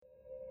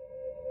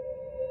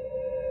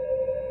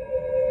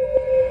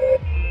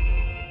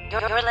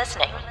You're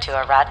listening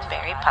to a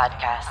Roddenberry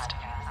podcast.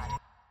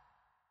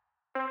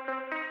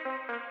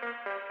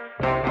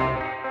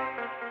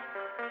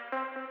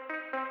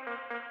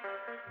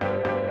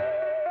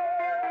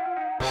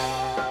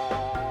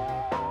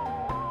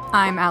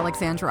 I'm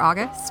Alexandra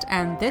August,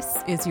 and this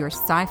is your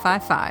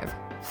SciFi5,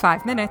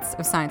 5 minutes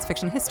of science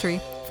fiction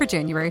history for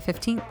January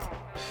 15th.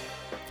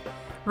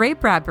 Ray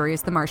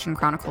Bradbury's The Martian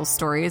Chronicles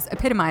stories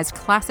epitomize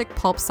classic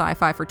pulp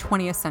sci-fi for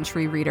 20th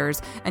century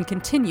readers and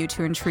continue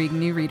to intrigue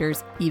new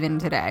readers even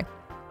today.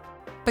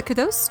 But could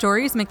those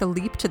stories make the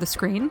leap to the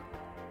screen?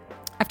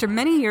 After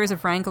many years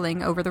of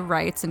wrangling over the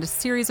rights and a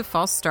series of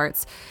false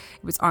starts,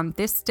 it was on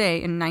this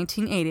day in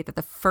 1980 that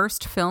the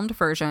first filmed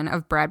version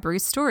of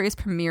Bradbury's stories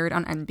premiered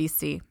on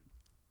NBC.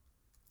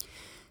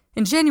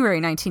 In January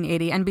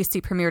 1980,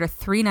 NBC premiered a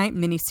 3-night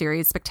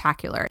miniseries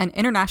spectacular, an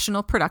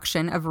international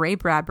production of Ray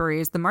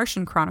Bradbury's The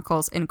Martian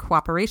Chronicles in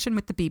cooperation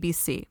with the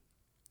BBC.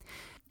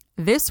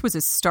 This was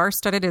as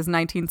star-studded as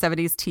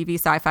 1970s TV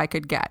sci-fi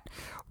could get.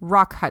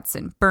 Rock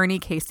Hudson, Bernie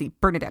Casey,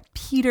 Bernadette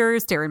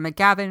Peters, Darren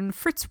McGavin,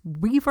 Fritz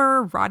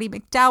Weaver, Roddy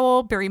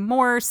McDowell, Barry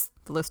Morse,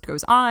 the list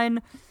goes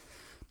on.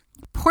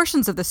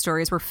 Portions of the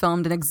stories were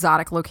filmed in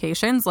exotic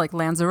locations like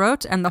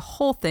Lanzarote, and the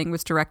whole thing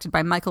was directed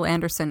by Michael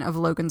Anderson of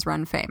Logan's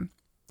Run fame.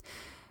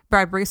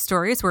 Bradbury's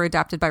stories were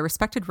adapted by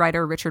respected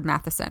writer Richard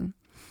Matheson.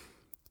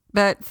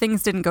 But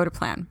things didn't go to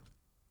plan.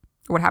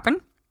 What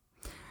happened?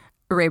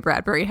 Ray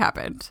Bradbury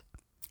happened.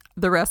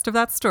 The rest of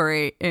that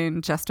story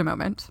in just a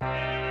moment.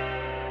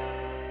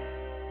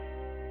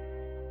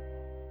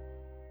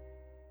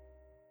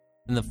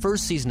 In the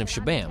first season of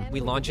Shabam, we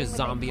launch a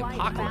zombie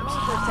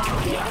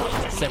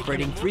apocalypse,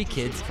 separating 3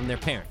 kids from their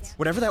parents.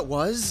 Whatever that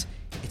was,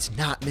 it's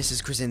not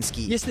Mrs.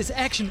 Krasinski. Yes, this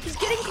action is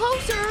getting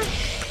closer!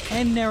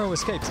 And narrow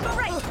escapes. Go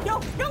right! No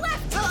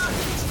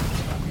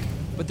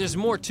left! But there's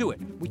more to it.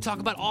 We talk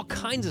about all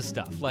kinds of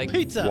stuff, like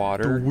pizza,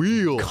 water, the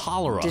wheel,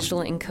 cholera,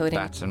 digital encoding,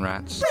 bats and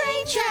rats,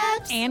 brain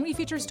traps, and we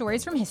feature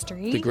stories from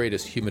history. The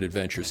greatest human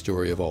adventure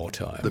story of all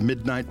time. The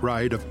Midnight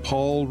Ride of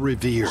Paul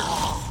Revere.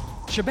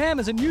 Shabam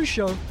is a new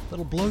show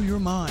that'll blow your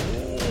mind.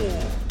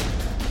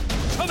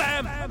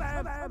 Shabam!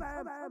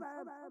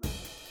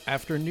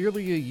 After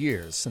nearly a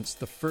year since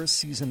the first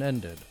season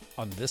ended,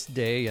 on this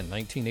day in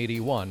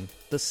 1981,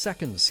 the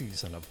second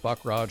season of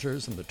Buck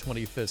Rogers and the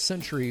 25th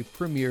Century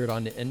premiered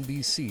on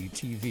NBC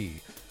TV.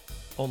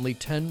 Only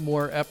 10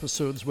 more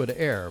episodes would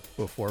air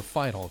before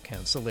final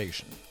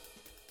cancellation.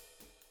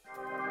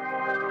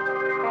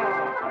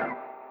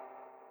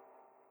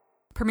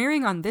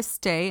 Premiering on this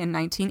day in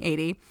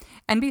 1980,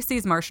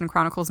 NBC's Martian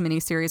Chronicles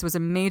miniseries was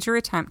a major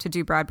attempt to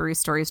do Bradbury's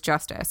stories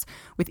justice,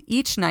 with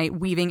each night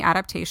weaving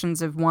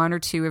adaptations of 1 or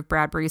 2 of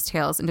Bradbury's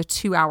tales into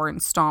 2-hour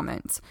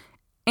installments.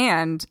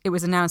 And it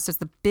was announced as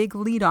the big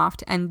lead-off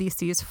to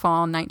NBC's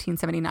fall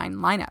 1979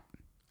 lineup.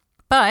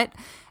 But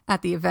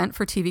at the event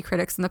for TV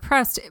critics and the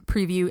press to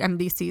preview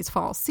NBC's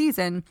fall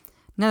season,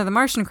 none of the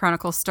Martian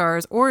Chronicles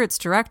stars or its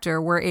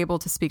director were able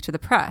to speak to the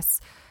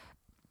press.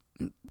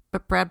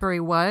 But Bradbury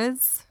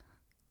was...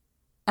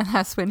 And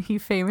that's when he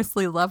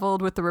famously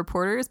leveled with the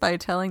reporters by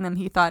telling them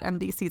he thought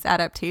NBC's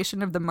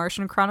adaptation of The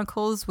Martian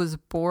Chronicles was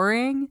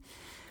boring.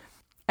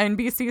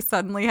 NBC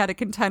suddenly had to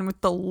contend with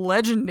the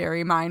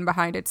legendary mind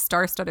behind its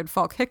star-studded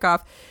fall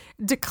kickoff,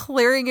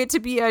 declaring it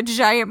to be a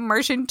giant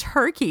Martian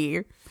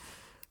turkey.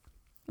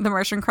 The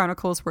Martian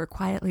Chronicles were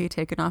quietly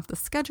taken off the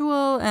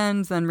schedule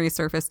and then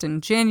resurfaced in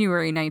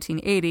January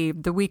 1980,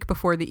 the week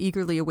before the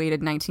eagerly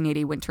awaited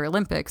 1980 Winter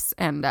Olympics,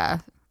 and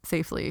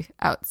safely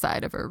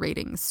outside of a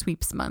ratings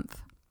sweeps month.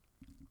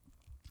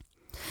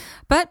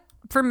 But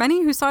for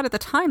many who saw it at the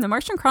time, The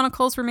Martian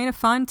Chronicles remain a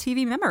fun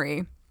TV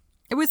memory.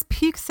 It was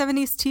peak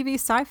 70s TV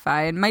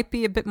sci-fi and might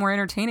be a bit more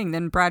entertaining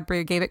than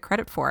Bradbury gave it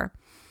credit for.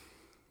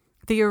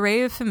 The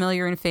array of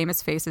familiar and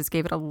famous faces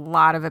gave it a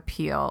lot of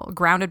appeal,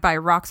 grounded by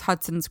Rock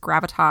Hudson's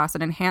gravitas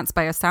and enhanced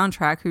by a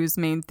soundtrack whose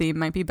main theme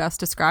might be best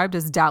described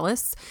as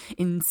Dallas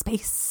in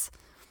space.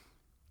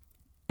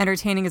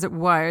 Entertaining as it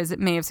was, it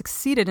may have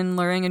succeeded in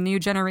luring a new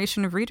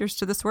generation of readers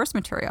to the source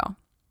material.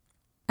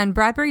 And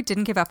Bradbury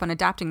didn't give up on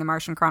adapting The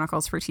Martian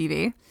Chronicles for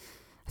TV.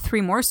 3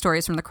 more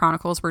stories from the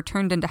Chronicles were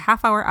turned into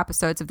half-hour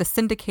episodes of the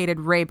syndicated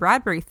Ray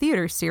Bradbury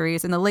theater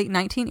series in the late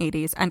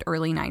 1980s and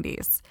early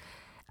 90s.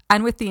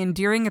 And with the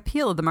endearing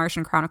appeal of The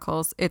Martian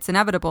Chronicles, it's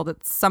inevitable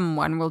that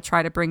someone will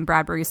try to bring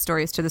Bradbury's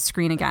stories to the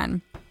screen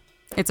again.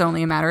 It's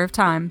only a matter of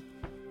time.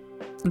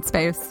 In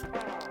space.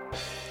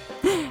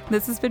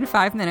 This has been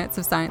 5 minutes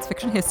of science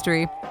fiction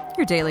history,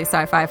 your daily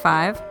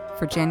SciFi5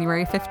 for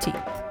January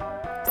 15th.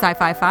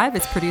 SciFi5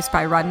 is produced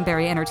by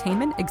Roddenberry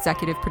Entertainment,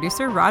 executive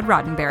producer Rod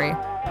Roddenberry.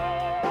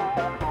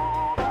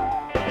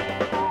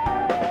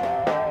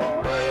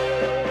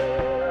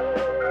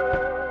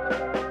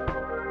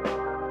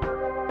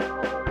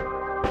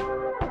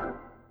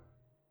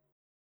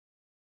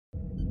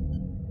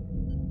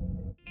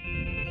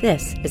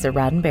 This is a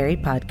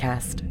Roddenberry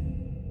podcast.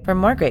 For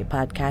more great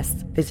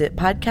podcasts, visit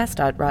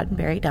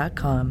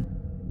podcast.roddenberry.com.